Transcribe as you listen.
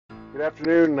Good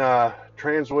afternoon,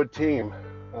 TransWood team.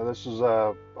 This is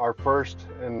our first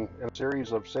in a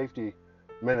series of safety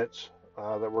minutes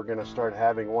that we're going to start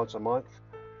having once a month.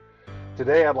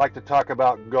 Today I'd like to talk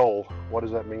about G.O.A.L. What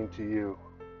does that mean to you?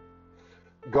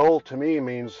 G.O.A.L to me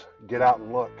means get out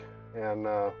and look, and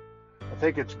I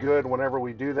think it's good whenever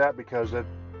we do that because it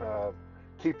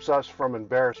keeps us from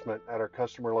embarrassment at our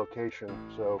customer location.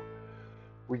 So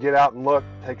we get out and look,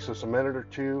 takes us a minute or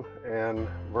two, and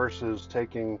versus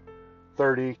taking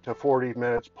 30 to 40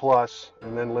 minutes plus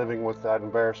and then living with that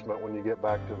embarrassment when you get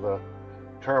back to the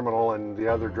terminal and the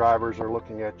other drivers are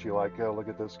looking at you like, oh, look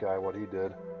at this guy, what he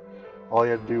did. All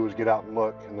you had to do was get out and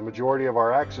look. And the majority of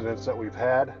our accidents that we've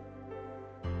had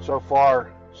so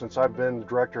far since I've been the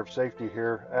director of safety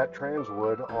here at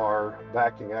TransWood are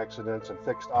backing accidents and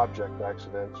fixed object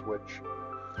accidents, which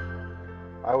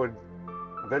I would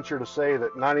venture to say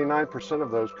that 99%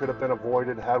 of those could have been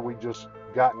avoided had we just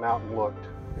gotten out and looked.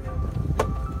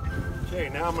 Okay,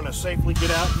 now I'm going to safely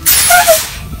get out and use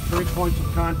 3 points of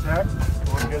contact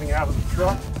when I'm getting out of the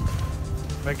truck.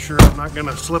 Make sure I'm not going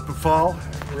to slip and fall.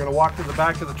 We're going to walk to the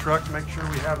back of the truck to make sure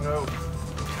we have no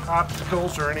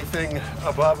obstacles or anything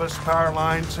above us, power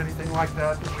lines, anything like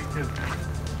that that we could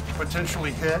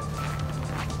potentially hit.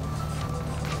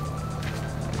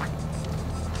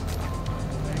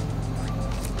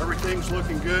 Everything's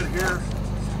looking good here.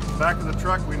 Back of the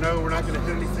truck, we know we're not going to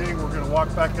hit anything. We're going to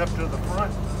walk back up to the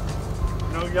front.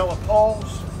 No yellow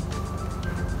poles,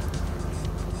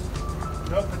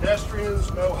 no pedestrians,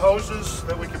 no hoses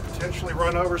that we could potentially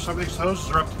run over. Some of these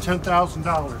hoses are up to $10,000.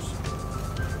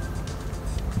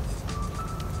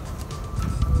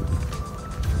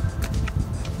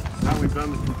 Now we've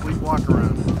done the complete walk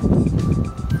around.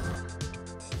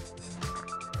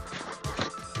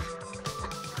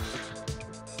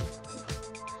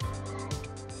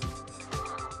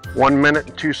 1 minute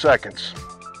and 2 seconds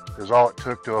is all it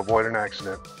took to avoid an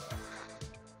accident.